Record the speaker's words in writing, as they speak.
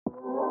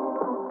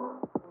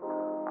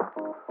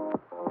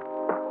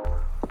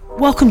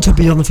Welcome to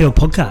Beyond the Field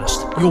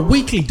podcast. Your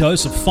weekly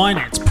dose of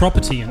finance,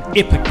 property, and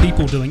epic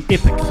people doing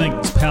epic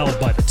things, powered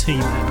by the team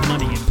at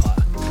Money Empire.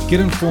 Get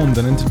informed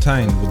and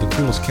entertained with the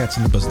coolest cats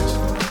in the business.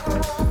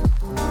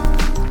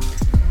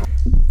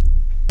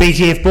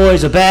 BTF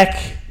boys are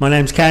back. My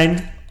name's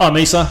Kane. I'm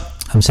Isa.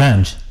 I'm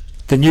Sanj.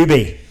 The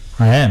newbie.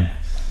 I am.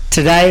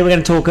 Today we're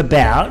going to talk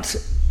about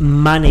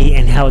money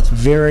and how it's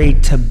very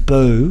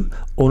taboo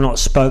or not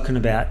spoken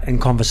about in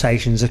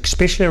conversations,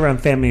 especially around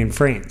family and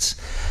friends.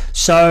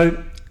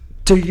 So,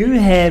 do you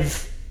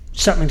have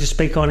something to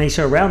speak on,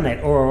 Isa, around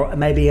that, or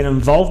maybe an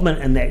involvement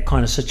in that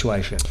kind of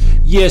situation?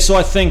 Yeah, so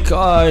I think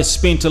I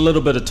spent a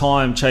little bit of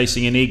time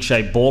chasing an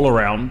egg-shaped ball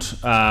around.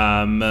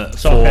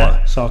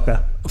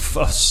 Soccer.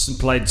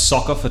 Played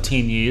soccer for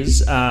 10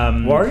 years.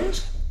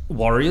 Warriors,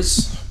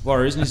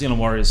 New Zealand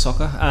Warriors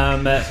soccer.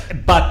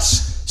 But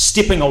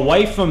stepping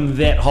away from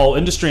that whole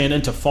industry and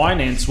into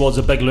finance was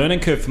a big learning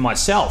curve for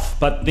myself.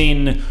 But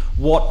then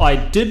what I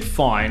did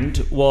find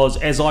was,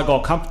 as I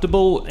got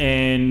comfortable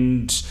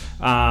and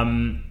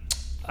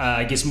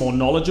I guess more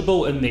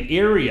knowledgeable in the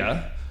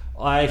area,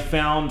 I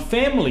found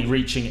family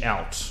reaching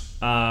out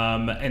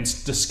and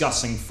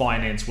discussing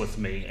finance with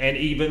me, and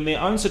even their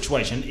own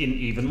situation, and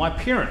even my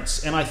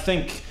parents. And I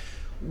think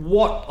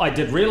what I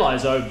did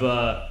realize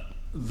over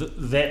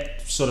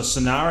that sort of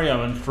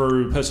scenario and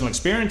through personal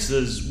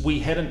experiences, we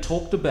hadn't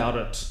talked about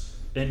it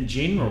in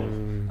general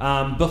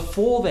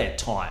before that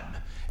time.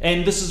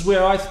 And this is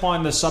where I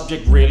find the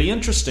subject really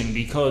interesting,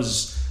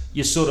 because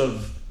you sort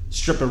of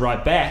strip it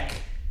right back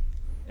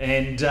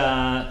and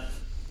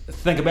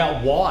think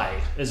about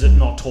why is it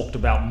not talked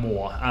about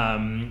more.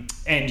 And,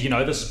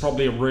 this is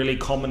probably a really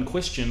common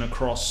question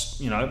across,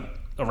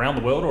 around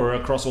the world or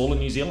across all of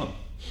New Zealand.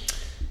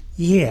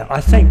 Yeah,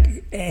 I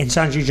think, and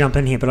Sanji, jump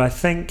in here, but I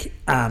think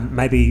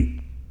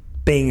maybe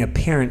being a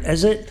parent,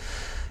 is it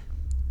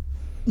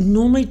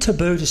normally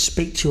taboo to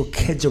speak to your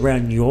kids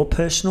around your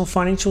personal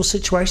financial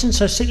situation?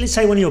 So let's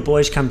say one of your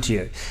boys come to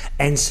you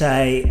and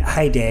say,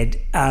 hey Dad,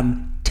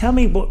 tell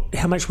me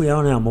how much we owe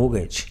on our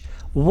mortgage.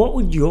 What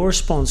would your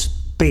response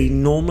be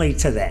normally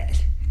to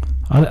that?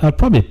 I'll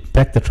probably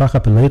back the truck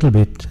up a little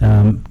bit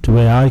to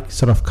where I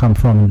sort of come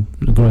from,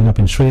 growing up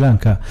in Sri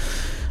Lanka.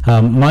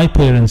 My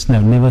parents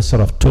never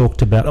sort of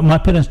talked about... My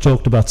parents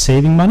talked about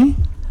saving money,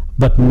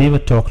 but never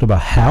talked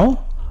about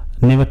how,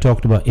 never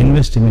talked about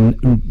investing,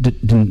 and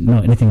didn't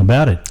know anything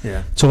about it.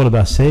 Yeah. It's all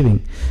about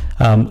saving.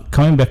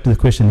 Coming back to the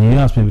question you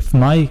asked me,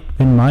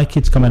 when my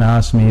kids come and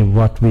ask me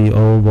what we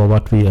owe or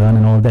what we earn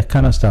and all that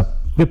kind of stuff,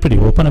 we're pretty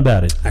open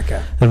about it.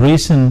 Okay. The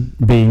reason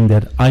being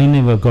that I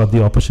never got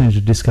the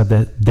opportunity to discuss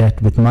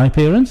that with my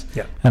parents,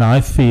 yeah. And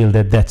I feel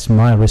that that's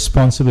my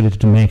responsibility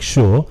to make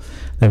sure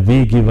that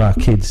we give our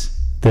kids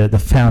the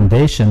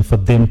foundation for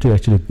them to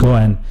actually go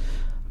and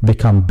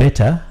become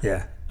better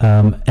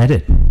at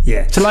it.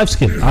 Yeah. It's a life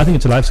skill. I think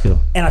it's a life skill.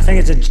 And I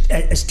think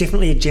it's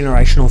definitely a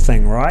generational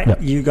thing, right? Yep.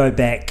 You go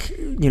back,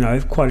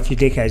 quite a few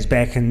decades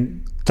back,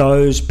 and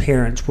those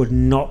parents would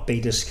not be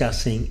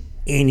discussing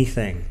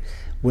anything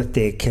with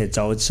their kids,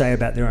 I would say,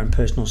 about their own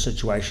personal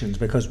situations,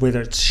 because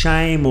whether it's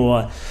shame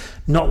or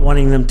not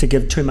wanting them to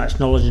give too much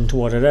knowledge into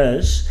what it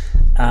is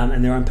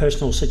and their own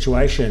personal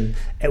situation,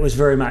 it was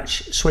very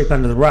much sweep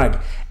under the rug.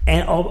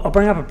 And I'll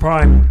bring up a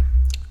prime,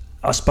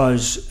 I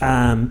suppose,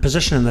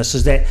 position in this,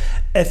 is that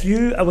if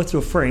you are with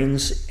your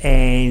friends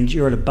and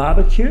you're at a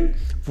barbecue,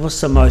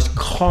 what's the most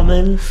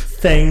common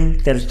thing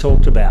that is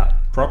talked about?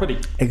 Property.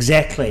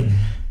 Exactly.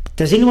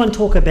 Does anyone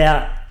talk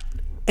about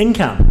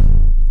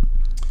income?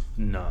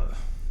 No.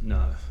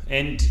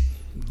 And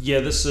yeah,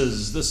 this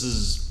is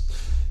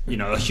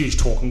a huge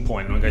talking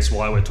point, and I guess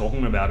why we're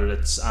talking about it.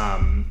 It's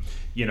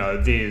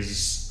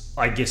there's,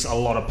 I guess, a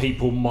lot of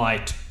people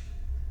might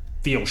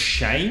feel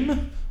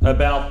shame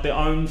about their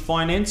own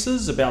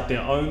finances, about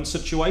their own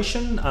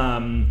situation,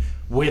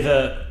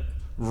 whether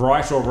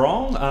right or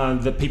wrong.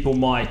 That people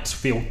might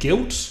feel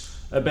guilt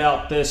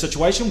about their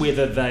situation,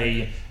 whether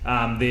they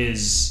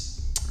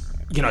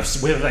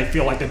whether they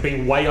feel like they're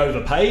being way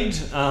overpaid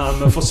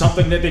for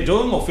something that they're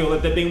doing, or feel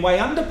that they're being way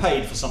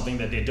underpaid for something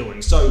that they're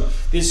doing. So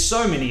there's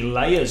so many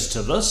layers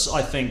to this.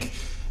 I think,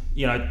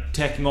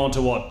 tacking on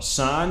to what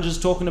Sanj is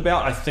talking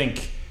about, I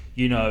think,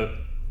 the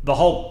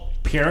whole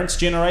parents'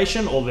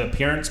 generation or the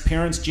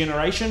parents'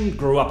 generation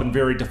grew up in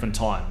very different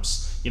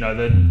times.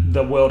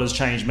 The world has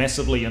changed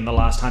massively in the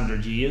last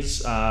 100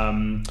 years.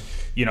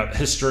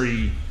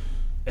 History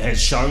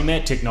has shown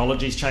that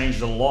technology's changed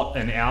a lot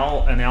in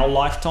our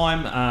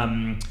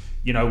lifetime.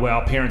 Where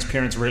our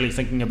parents really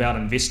thinking about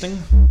investing,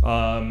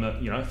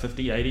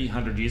 50, 80,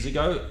 100 years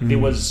ago. There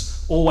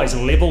was always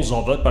levels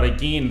of it, but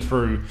again,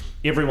 through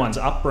everyone's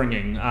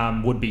upbringing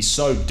would be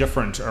so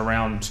different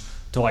around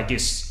to, I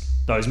guess,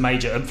 those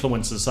major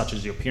influences such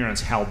as your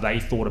parents, how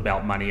they thought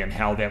about money and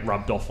how that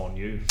rubbed off on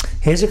you.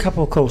 Here's a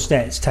couple of cool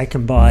stats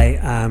taken by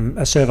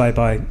a survey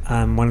by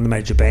one of the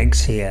major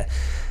banks here,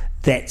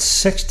 that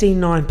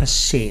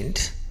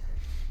 69%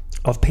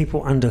 of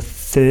people under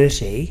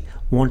 30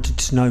 wanted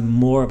to know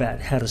more about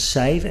how to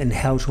save and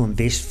how to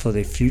invest for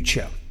their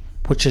future,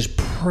 which is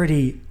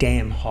pretty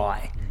damn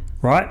high.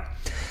 right?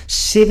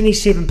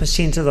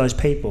 77% of those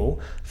people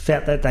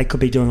felt that they could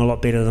be doing a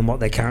lot better than what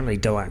they're currently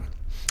doing.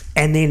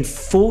 And then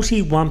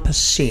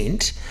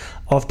 41%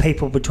 of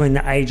people between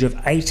the age of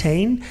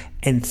 18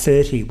 and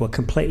 30 were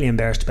completely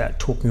embarrassed about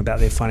talking about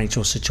their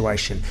financial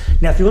situation.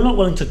 Now, if you're not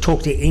willing to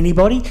talk to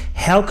anybody,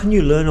 how can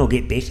you learn or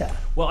get better?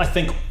 Well, I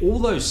think all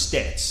those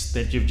stats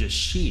that you've just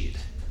shared,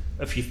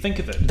 if you think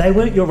of it... They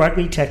weren't your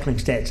rugby tackling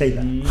stats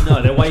either.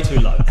 No, they're way too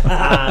low.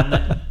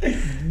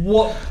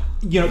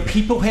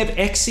 People have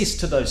access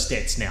to those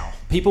stats now.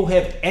 People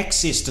have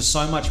access to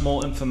so much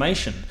more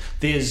information.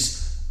 There's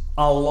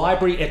a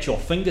library at your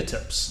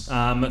fingertips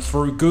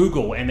through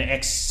Google, and the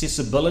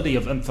accessibility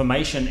of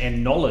information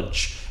and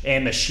knowledge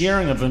and the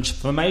sharing of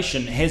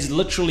information has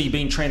literally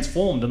been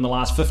transformed in the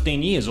last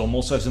 15 years or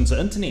more so since the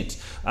internet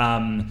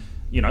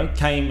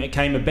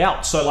came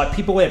about. So like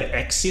people have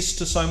access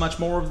to so much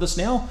more of this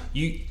now.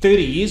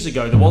 30 years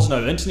ago there was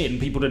no internet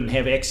and people didn't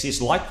have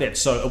access like that,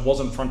 so it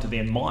wasn't front of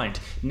their mind.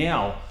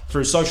 Now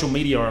through social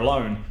media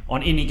alone,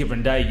 on any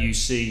given day you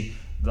see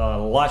the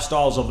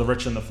lifestyles of the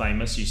rich and the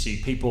famous, you see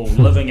people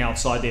living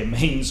outside their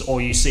means,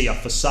 or you see a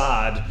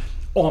facade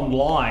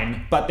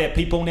online but that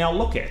people now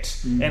look at.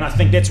 And I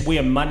think that's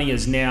where money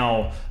is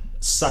now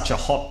such a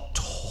hot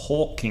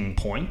talking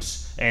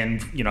point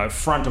and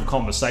front of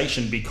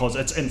conversation, because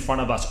it's in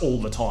front of us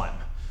all the time.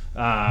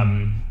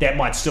 That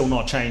might still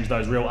not change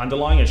those real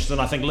underlying issues,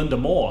 and I think Linda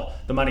Moore,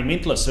 the money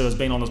mentalist who has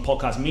been on this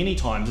podcast many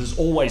times, has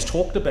always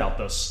talked about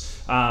this,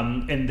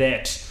 in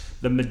that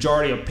the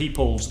majority of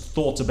people's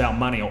thoughts about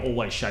money are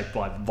always shaped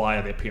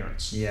via their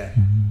parents. Yeah,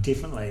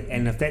 definitely.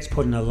 And if that's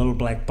put in a little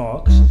black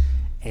box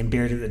and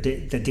buried at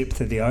the depth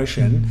of the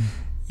ocean,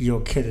 your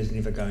kid is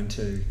never going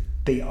to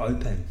be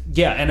open.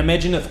 Yeah, and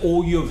imagine if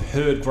all you've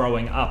heard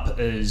growing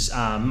up is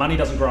money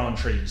doesn't grow on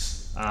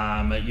trees.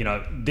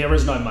 There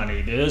is no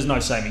money, there is no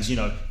savings.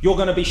 You're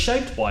going to be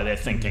shaped by that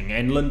thinking.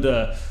 And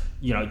Linda,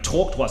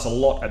 talked to us a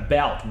lot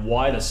about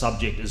why the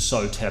subject is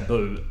so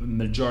taboo.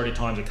 Majority of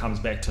times it comes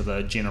back to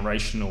the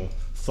generational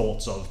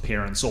thoughts of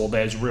parents or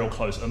those real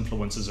close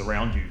influences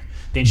around you.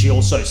 Then she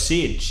also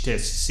said,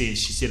 she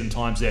said in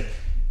times that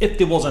if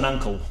there was an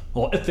uncle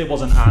or if there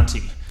was an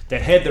auntie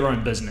that had their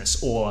own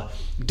business or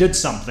did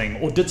something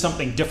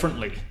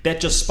differently,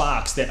 that just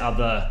sparks that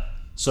other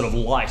sort of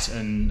light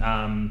in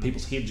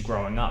people's heads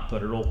growing up.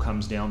 But a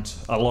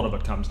lot of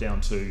it comes down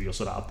to your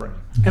sort of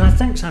upbringing. And I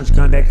think, Sanj,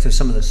 going back to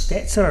some of the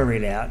stats that I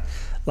read out,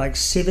 like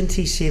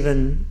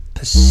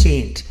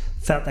 77%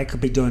 felt they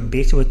could be doing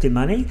better with their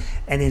money,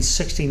 and then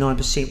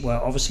 69% were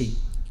obviously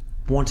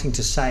wanting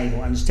to save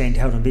or understand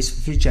how to invest for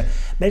the future.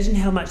 Imagine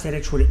how much that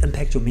actually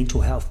impact your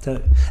mental health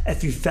too,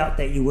 if you felt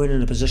that you weren't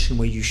in a position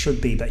where you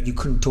should be but you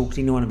couldn't talk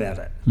to anyone about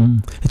it.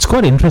 It's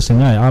quite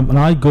interesting.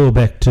 I go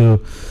back to,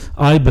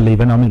 I believe,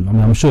 and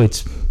I'm sure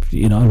it's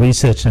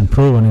researched and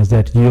proven, is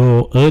that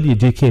your early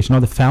education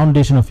or the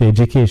foundation of your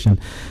education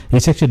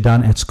is actually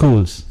done at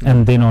schools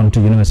and then on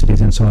to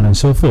universities and so on and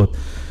so forth.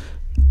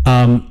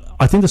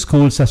 I think the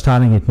schools are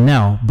starting it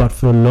now, but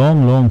for a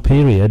long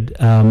period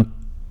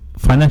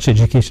financial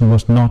education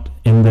was not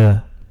in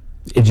the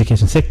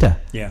education sector.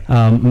 Yeah.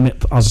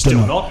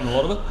 Still not in a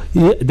lot of it.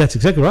 Yeah, that's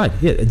exactly right.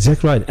 Yeah,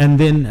 exactly right. And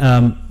then,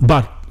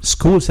 but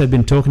schools have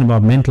been talking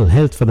about mental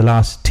health for the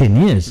last 10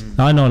 years.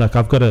 Now, I know, like,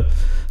 I've got a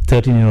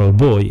 13-year-old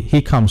boy.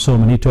 He comes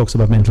home and he talks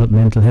about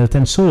mental health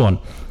and so on.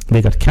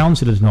 They got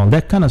counselors and all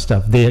that kind of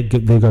stuff. They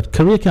got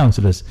career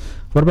counselors.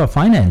 What about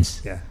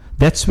finance? Yeah.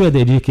 That's where the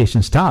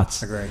education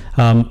starts. Agreed.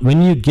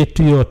 When you get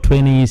to your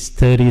 20s,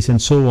 30s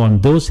and so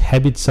on, those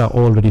habits are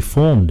already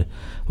formed,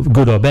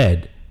 good or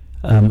bad,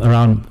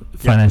 around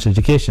financial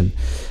education.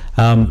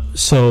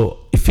 So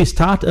if you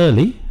start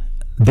early,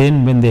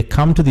 then when they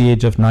come to the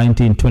age of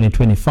 19, 20,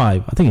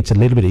 25, I think it's a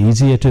little bit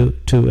easier to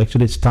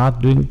actually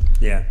start doing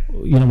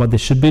what they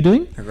should be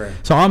doing. Agreed.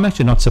 So I'm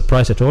actually not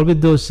surprised at all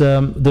with those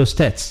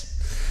stats.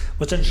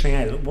 What's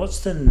interesting, what's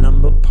the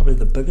number, probably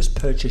the biggest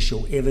purchase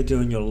you'll ever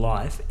do in your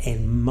life,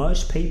 and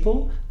most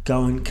people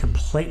go in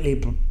completely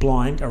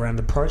blind around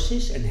the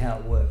process and how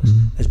it works,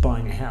 is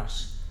buying a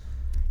house.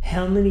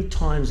 How many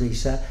times,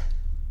 Lisa,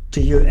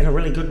 do you, in a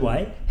really good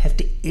way, have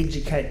to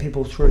educate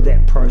people through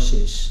that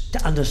process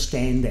to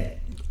understand that?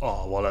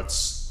 Oh, well,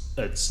 it's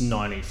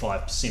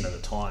 95% of the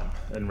time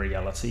in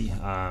reality.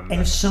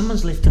 And if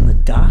someone's left in the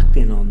dark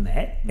then on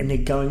that, and they're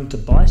going to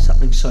buy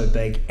something so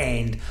big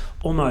and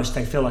almost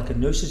they feel like a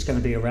noose is going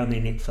to be around their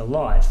neck for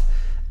life,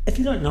 if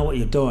you don't know what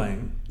you're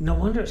doing, no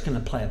wonder it's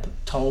going to play a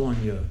toll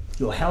on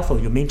your health or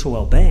your mental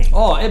well-being.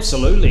 Oh,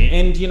 absolutely.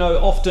 And,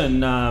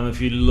 often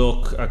if you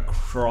look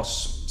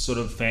across sort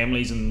of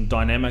families and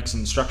dynamics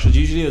and structures,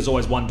 usually there's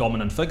always one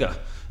dominant figure.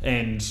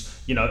 And,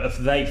 if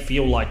they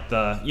feel like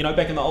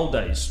back in the old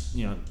days,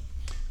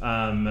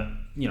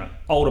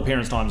 older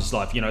parents' times is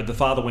like, the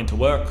father went to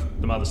work,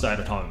 the mother stayed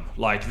at home.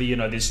 Like,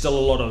 there's still a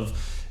lot of,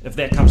 if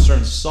that comes through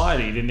in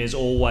society, then there's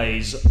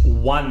always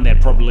one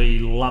that probably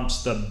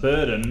lumps the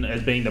burden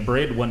as being the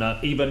breadwinner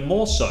even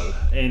more so,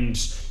 and,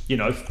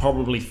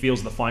 probably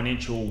feels the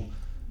financial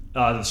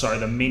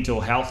the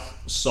mental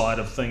health side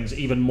of things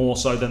even more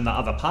so than the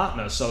other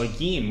partner. So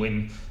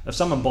again, if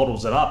someone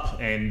bottles it up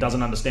and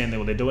doesn't understand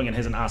what they're doing and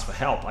hasn't asked for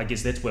help, I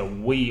guess that's where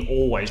we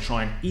always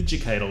try and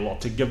educate a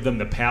lot to give them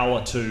the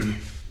power to,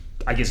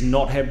 I guess,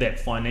 not have that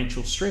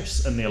financial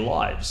stress in their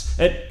lives.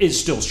 It is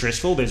still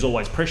stressful, there's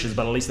always pressures,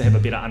 but at least they have a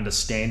better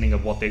understanding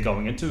of what they're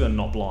going into and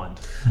not blind.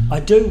 I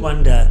do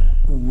wonder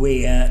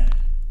where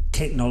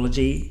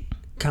technology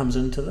comes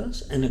into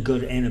this in a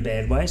good and a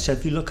bad way. So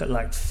if you look at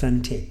like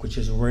fintech, which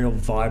is a real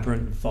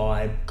vibrant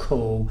vibe,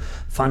 cool,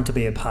 fun to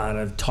be a part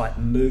of type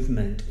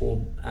movement or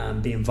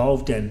be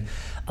involved in,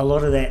 a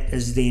lot of that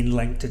is then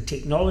linked to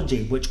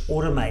technology, which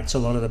automates a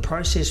lot of the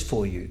process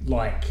for you,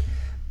 like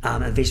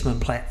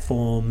investment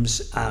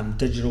platforms,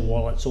 digital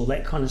wallets, all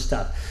that kind of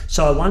stuff.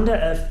 So I wonder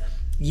if,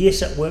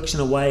 yes, it works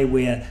in a way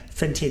where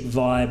fintech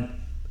vibe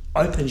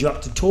opens you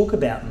up to talk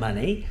about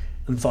money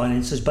and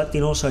finances, but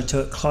then also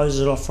to close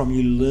it off from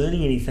you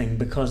learning anything,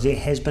 because there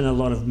has been a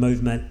lot of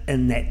movement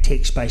in that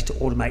tech space to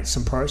automate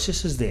some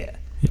processes there.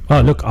 Oh,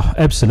 look,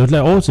 absolutely.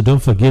 Also,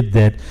 don't forget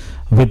that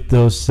with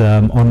those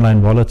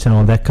online wallets and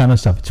all that kind of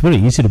stuff, it's very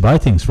easy to buy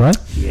things, right?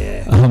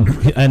 Yeah.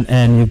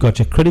 And you've got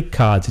your credit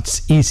cards.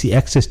 It's easy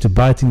access to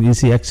buy things,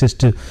 easy access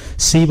to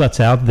see what's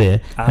out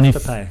there.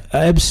 Afterpay.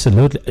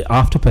 Absolutely,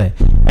 Afterpay.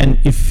 And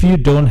if you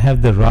don't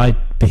have the right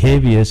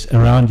behaviors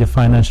around your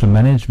financial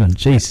management,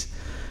 geez,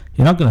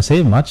 you're not going to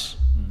save much.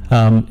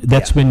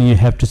 That's when you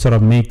have to sort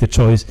of make the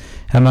choice: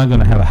 am I going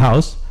to have a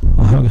house,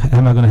 or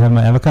am I going to have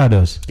my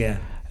avocados? Yeah.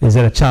 Is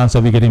there a chance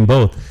of we getting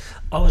both?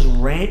 I was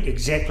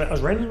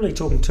randomly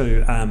talking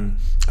to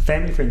a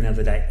family friend the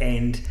other day,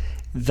 and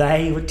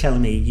they were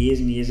telling me years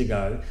and years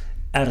ago,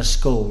 out of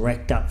school,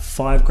 racked up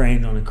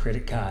 $5,000 on a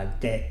credit card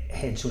that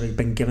had sort of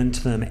been given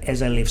to them as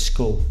they left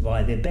school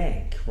via their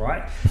bank,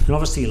 right? And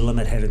obviously the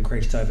limit had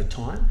increased over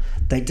time.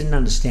 They didn't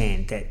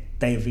understand that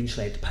they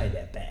eventually had to pay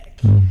that back.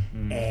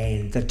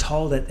 And the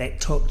toll that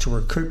took to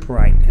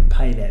recuperate and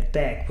pay that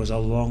back was a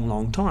long,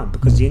 long time,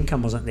 because the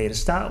income wasn't there to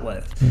start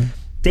with.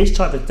 These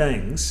type of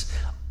things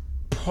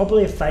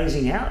probably are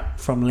phasing out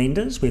from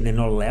lenders, where they're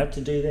not allowed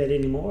to do that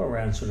anymore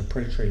around sort of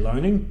predatory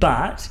loaning,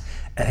 but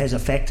it has a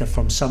factor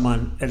from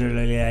someone at an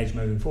early age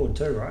moving forward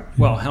too, right?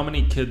 Well, how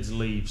many kids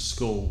leave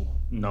school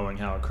knowing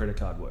how a credit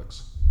card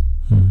works?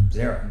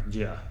 Zero.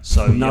 Yeah.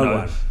 So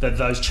No one.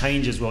 those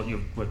changes, what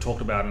we've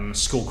talked about in the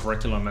school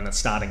curriculum, and it's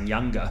starting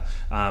younger.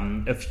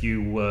 If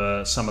you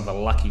were some of the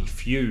lucky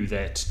few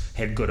that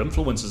had good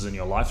influences in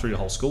your life through your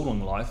whole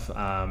schooling life,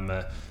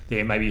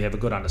 then maybe you have a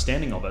good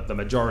understanding of it. The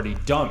majority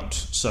don't.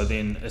 So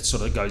then it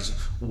sort of goes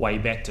way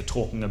back to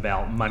talking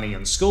about money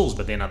in schools,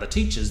 but then other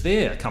teachers,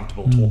 they're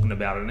comfortable talking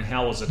about it, and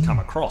how has it come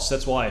across?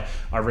 That's why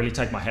I really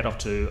take my hat off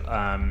to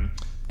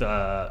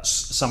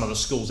some of the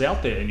schools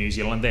out there in New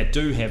Zealand that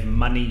do have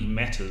money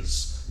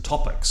matters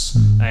topics,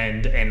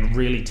 and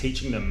really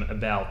teaching them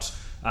about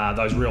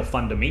those real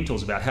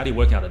fundamentals about how do you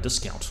work out a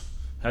discount,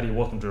 how do you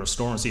walk into a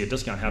store and see a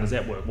discount, how does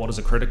that work, what is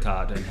a credit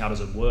card and how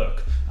does it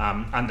work,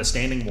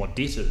 understanding what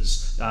debt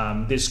is.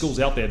 There's schools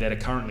out there that are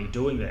currently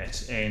doing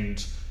that,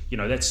 and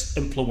that's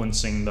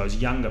influencing those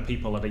younger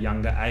people at a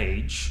younger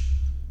age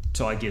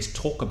to, I guess,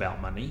 talk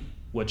about money,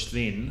 which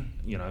then,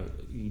 you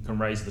can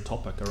raise the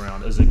topic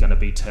around, is it going to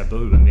be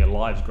taboo in their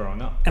lives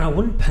growing up? And I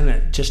wouldn't pin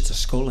it just to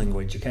schooling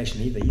or education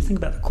either. You think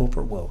about the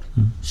corporate world.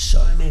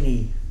 So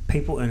many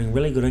people earning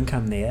really good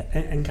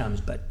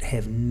incomes, but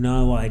have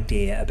no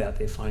idea about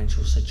their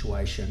financial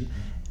situation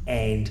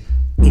and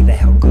either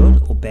how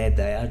good or bad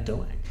they are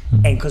doing.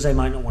 And because they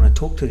might not want to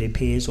talk to their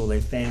peers or their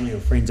family or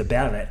friends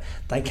about it,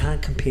 they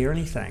can't compare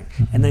anything.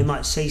 And they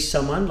might see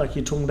someone, like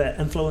you're talking about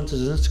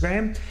influencers on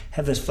Instagram,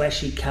 have this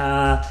flashy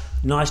car,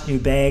 nice new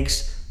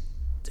bags.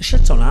 The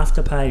shit's on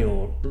Afterpay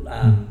or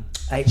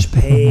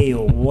HP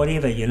or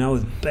whatever,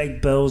 with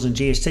big bills and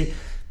GST.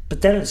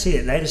 But they don't see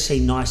it. They just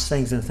see nice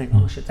things and think,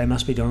 oh shit, they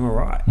must be doing all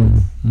right.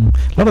 A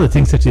lot of the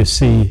things that you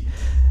see,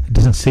 it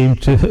doesn't seem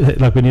to,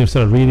 like when you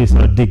sort of really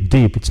sort of dig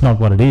deep, it's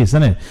not what it is,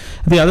 isn't it?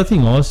 The other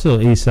thing also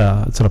is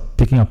sort of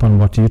picking up on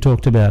what you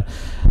talked about.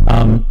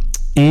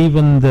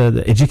 Even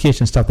the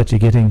education stuff that you're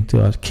getting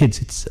to our kids,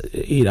 it's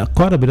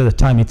quite a bit of the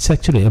time it's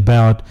actually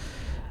about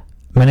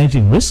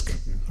managing risk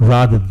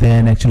rather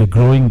than actually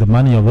growing the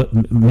money or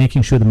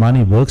making sure the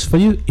money works for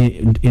you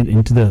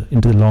into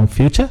the long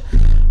future.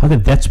 I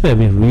think that's where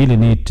we really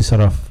need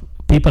to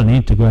people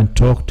need to go and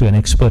talk to an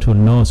expert who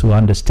knows, who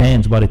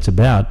understands what it's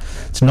about.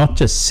 It's not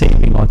just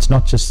saving, or it's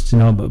not just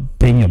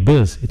paying your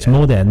bills. It's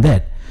more than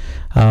that.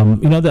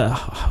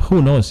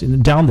 Who knows,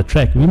 down the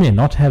track we may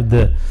not have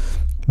the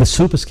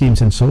super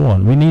schemes and so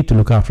on. We need to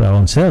look after our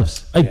own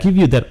selves. I give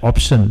you that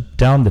option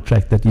down the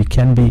track, that you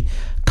can be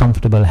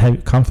comfortable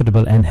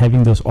and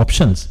having those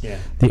options.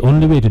 The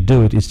only way to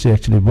do it is to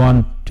actually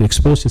to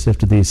expose yourself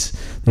to these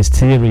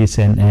theories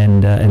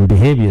and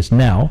behaviors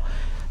now,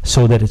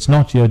 so that it's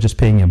not you're just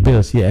paying your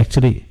bills, you're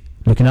actually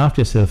looking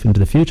after yourself into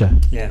the future.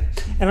 Yeah.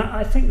 And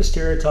I think the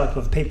stereotype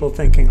of people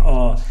thinking,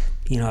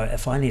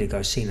 if I need to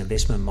go see an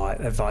investment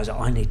advisor,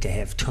 I need to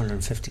have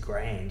 250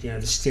 grand.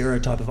 The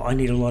stereotype of I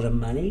need a lot of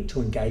money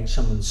to engage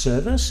someone's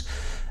service.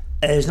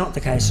 is not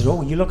the case at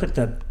all. You look at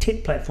the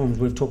tech platforms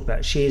we've talked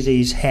about,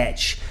 Sharesies,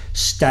 Hatch,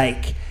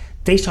 Stake,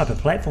 these type of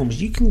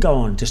platforms, you can go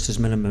on just as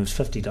minimum as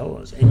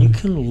 $50 and you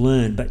can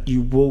learn, but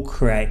you will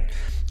create,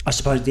 I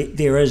suppose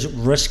there is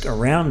risk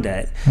around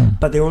it,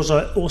 but there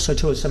also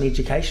too is some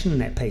education in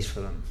that piece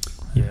for them.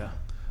 Yeah.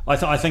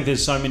 I think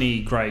there's so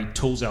many great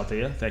tools out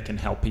there that can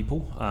help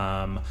people.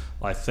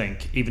 I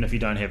think even if you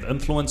don't have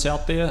influence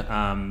out there,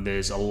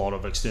 there's a lot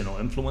of external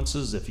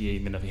influences,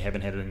 even if you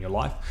haven't had it in your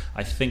life.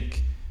 I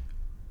think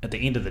at the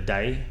end of the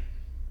day,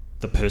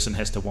 the person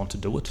has to want to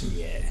do it.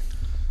 Yeah.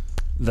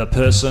 The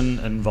person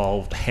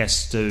involved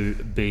has to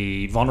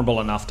be vulnerable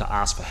enough to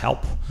ask for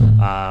help,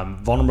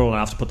 vulnerable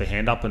enough to put their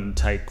hand up and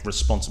take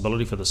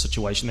responsibility for the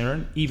situation they're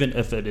in, even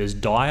if it is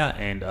dire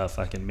and a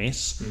fucking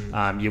mess.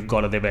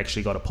 They've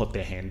actually got to put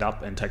their hand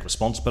up and take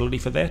responsibility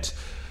for that.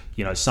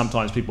 You know,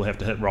 sometimes people have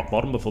to hit rock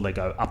bottom before they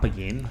go up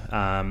again,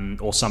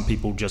 or some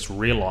people just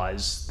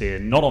realise they're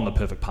not on the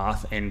perfect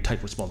path and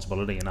take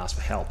responsibility and ask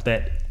for help.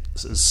 That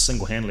is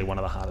single-handedly one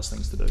of the hardest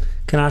things to do.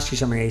 Can I ask you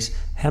something, Ace?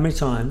 How many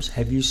times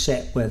have you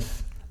sat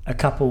with a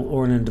couple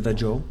or an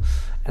individual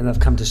and they've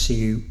come to see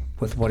you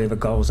with whatever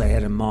goals they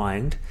had in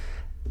mind,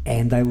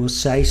 and they will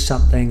say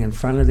something in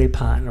front of their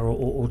partner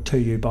or to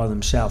you by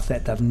themselves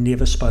that they've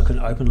never spoken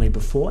openly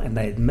before, and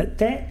they admit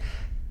that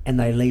and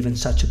they leave in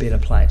such a better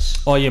place?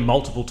 Oh yeah,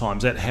 multiple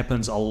times. That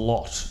happens a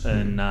lot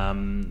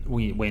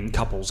when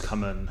couples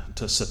come in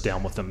to sit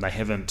down with them. They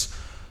haven't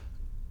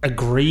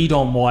agreed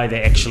on why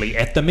they're actually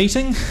at the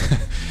meeting.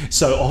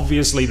 So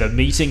obviously the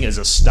meeting is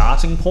a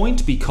starting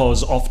point,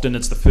 because often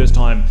it's the first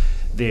time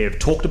they've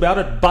talked about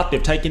it, but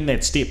they've taken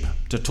that step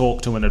to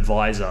talk to an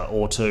advisor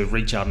or to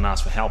reach out and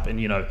ask for help. And,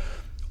 you know,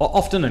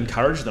 often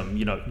encourage them,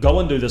 you know, go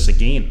and do this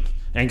again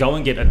and go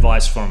and get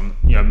advice from,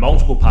 you know,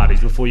 multiple parties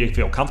before you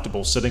feel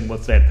comfortable sitting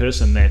with that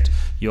person that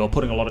you're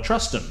putting a lot of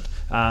trust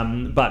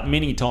in. But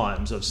many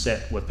times I've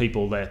sat with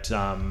people that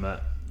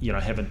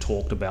haven't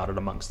talked about it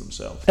amongst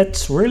themselves.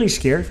 It's really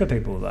scary for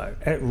people, though.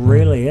 It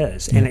really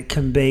is. And it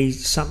can be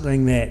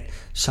something that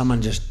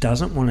someone just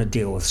doesn't want to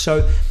deal with.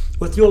 So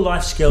with your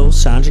life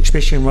skills, Sanj,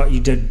 especially in what you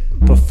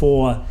did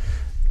before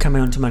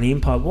coming onto Money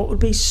Empire, what would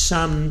be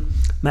some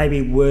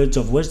maybe words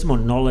of wisdom or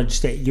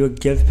knowledge that you would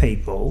give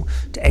people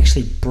to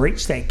actually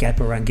breach that gap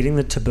around getting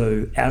the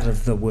taboo out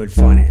of the word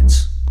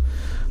finance?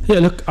 Yeah,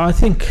 look, I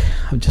think,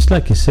 just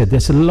like you said,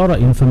 there's a lot of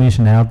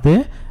information out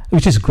there,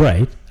 which is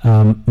great,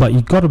 but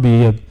you've got to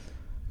be a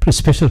pretty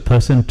special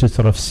person to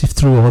sort of sift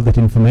through all that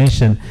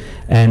information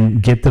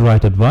and get the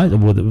right advice,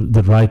 or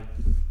the right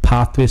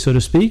pathway, so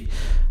to speak.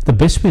 The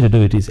best way to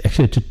do it is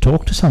actually to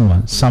talk to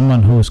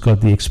someone who's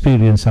got the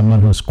experience,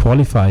 someone who's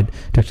qualified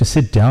to actually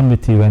sit down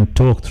with you and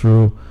talk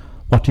through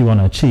what you want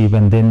to achieve,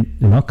 and then,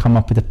 you know, come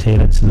up with a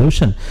tailored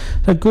solution.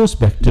 That goes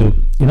back to,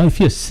 you know,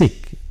 if you're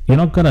sick, you're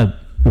not going to,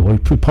 well,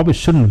 you probably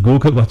shouldn't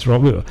Google what's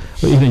wrong with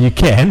you. You know, you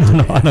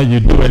can. I know you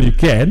do, and you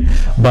can.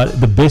 But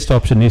the best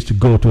option is to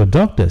go to a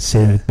doctor.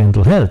 Same with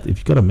mental health. If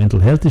you've got a mental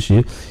health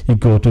issue, you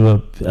go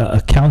to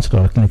a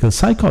counselor or a clinical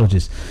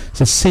psychologist. It's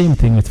the same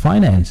thing with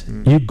finance.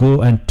 You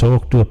go and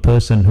talk to a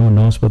person who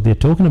knows what they're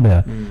talking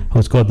about,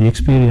 who's got the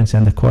experience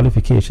and the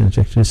qualifications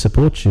to actually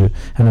support you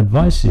and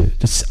advise you.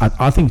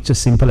 I think it's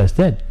just simple as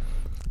that.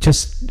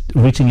 Just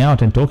reaching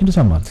out and talking to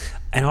someone.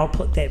 And I'll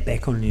put that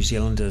back on New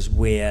Zealanders,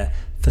 where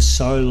for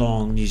so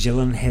long New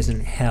Zealand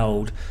hasn't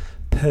held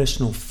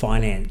personal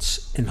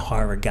finance in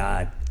high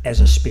regard as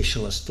a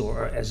specialist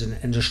or as an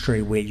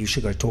industry where you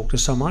should go talk to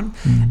someone.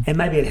 And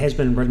maybe it has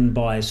been ridden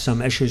by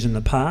some issues in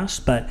the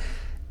past, but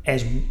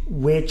as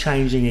we're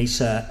changing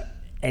ISA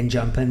and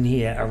jump in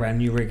here around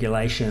new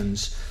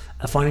regulations,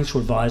 a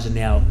financial advisor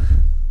now,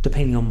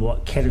 depending on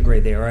what category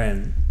they're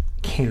in,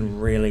 can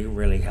really,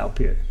 really help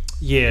you.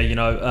 Yeah, you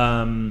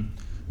know,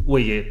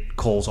 we get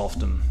calls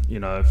often, you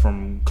know,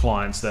 from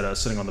clients that are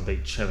sitting on the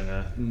beach having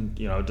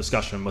a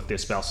discussion with their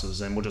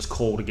spouses, and we'll just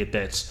call to get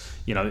that,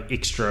 you know,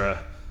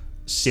 extra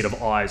set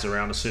of eyes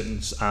around a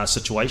certain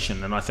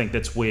situation. And I think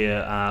that's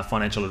where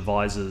financial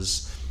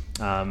advisors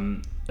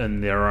in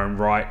their own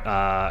right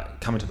are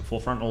coming to the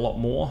forefront a lot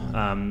more,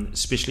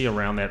 especially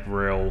around that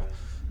real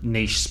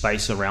niche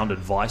space around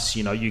advice.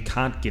 You know, you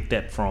can't get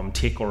that from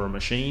tech or a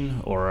machine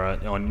or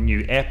a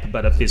new app,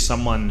 but if there's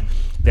someone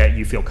that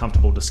you feel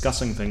comfortable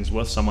discussing things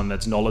with, someone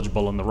that's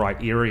knowledgeable in the right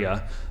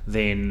area,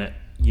 then,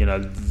 you know,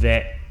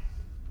 that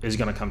is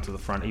going to come to the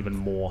front even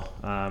more,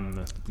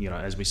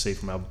 as we see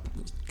from our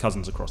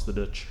cousins across the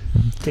ditch.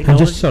 And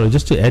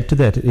just to add to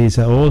that is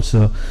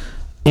also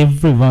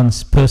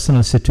everyone's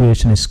personal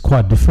situation is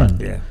quite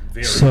different. Yeah.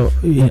 So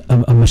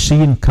a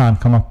machine can't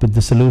come up with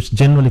the solution,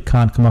 generally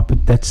can't come up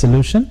with that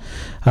solution.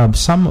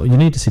 You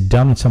need to sit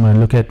down with someone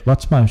and look at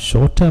what's my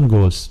short-term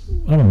goals,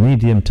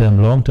 medium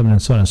term, long term, and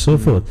so on and so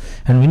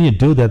forth. And when you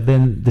do that,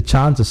 then the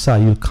chances are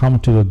you'll come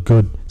to a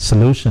good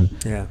solution.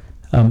 Yeah.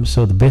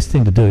 So the best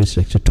thing to do is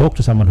to actually talk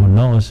to someone who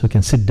knows, who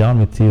can sit down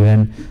with you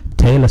and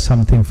tailor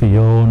something for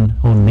your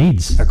own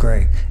needs.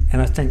 Agree.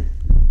 And I think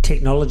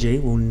technology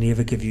will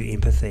never give you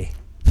empathy.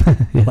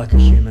 like a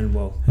human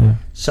will. Yeah.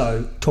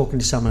 So talking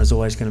to someone is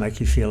always going to make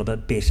you feel a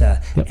bit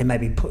better Yep. and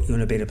maybe put you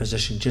in a better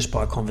position just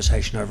by a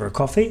conversation over a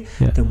coffee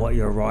Yeah. than what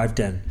you arrived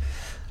in.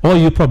 Or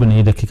you probably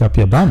need to kick up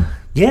your bum.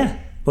 Yeah,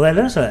 well,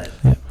 that is it.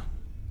 Yeah.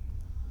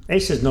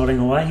 Asa's nodding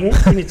away here.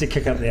 You need to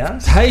kick up the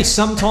arse. Hey,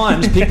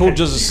 sometimes people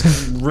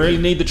just really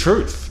need the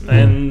truth,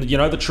 and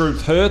the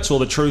truth hurts, or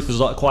the truth is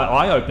like quite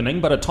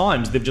eye-opening. But at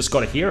times they've just got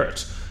to hear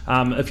it.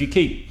 If you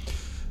keep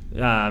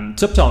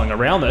tiptoeing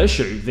around the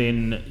issue,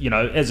 then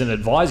as an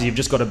advisor, you've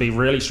just got to be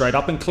really straight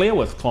up and clear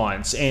with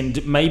clients,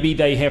 and maybe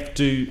they have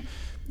to,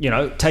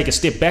 take a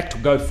step back to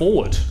go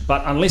forward.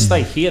 But unless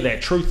they hear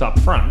that truth up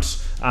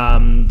front,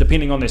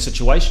 depending on their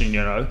situation,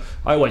 I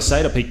always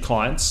say to peak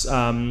clients,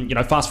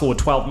 fast forward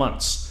 12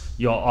 months.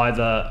 You're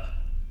either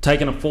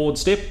taking a forward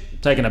step,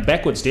 taking a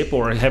backward step,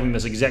 or having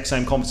this exact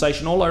same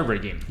conversation all over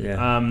again.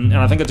 Yeah. And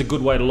I think it's a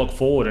good way to look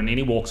forward in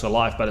any walks of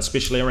life, but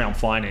especially around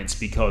finance,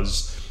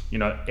 because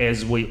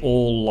as we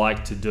all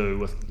like to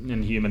do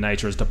in human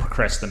nature, is to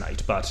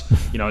procrastinate. But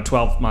in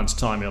 12 months'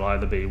 time, you'll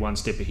either be one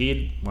step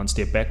ahead, one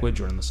step backwards,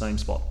 you're in the same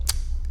spot.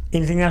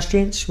 Anything else,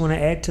 gents, you want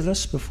to add to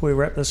this before we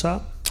wrap this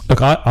up?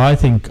 Look, I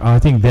think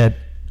that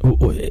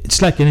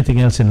it's like anything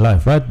else in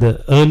life, right?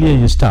 The earlier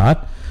you start,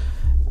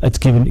 it's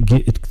going to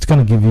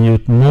give you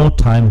more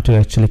time to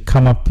actually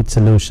come up with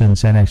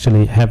solutions and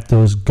actually have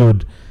those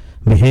good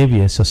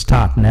behaviors. So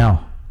start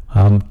now.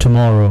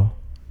 Tomorrow,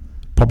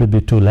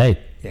 probably too late.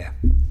 Yeah.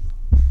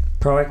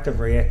 Proactive,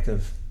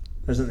 reactive.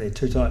 Isn't there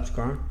two types,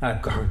 Goran?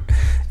 Goran.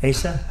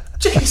 Asa?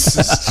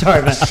 Jesus.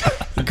 Sorry, mate.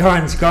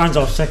 Goran's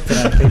off sick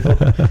today, people.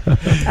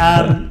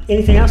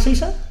 Anything else,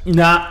 Asa?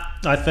 Nah,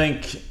 I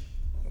think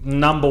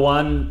number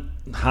one,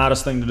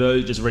 hardest thing to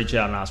do, just reach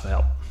out and ask for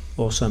help.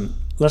 Awesome.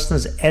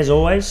 Listeners, as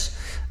always,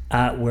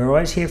 we're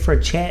always here for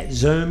a chat,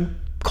 Zoom,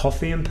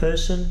 coffee in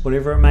person,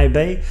 whatever it may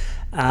be.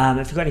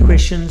 If you've got any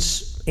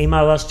questions,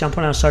 email us, jump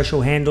on our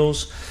social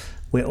handles.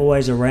 We're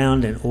always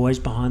around and always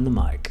behind the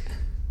mic.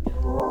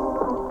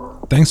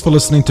 Thanks for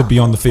listening to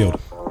Beyond the Field.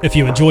 If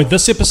you enjoyed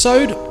this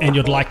episode and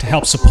you'd like to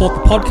help support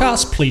the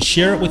podcast, please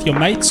share it with your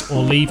mates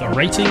or leave a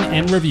rating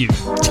and review.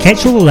 To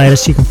catch all the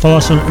latest, you can follow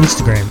us on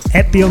Instagram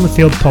at Beyond the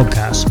Field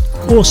Podcast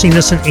or send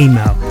us an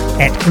email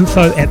at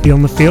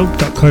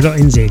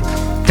info@beyondthefield.co.nz.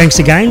 Thanks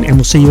again, and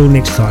we'll see you all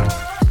next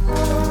time.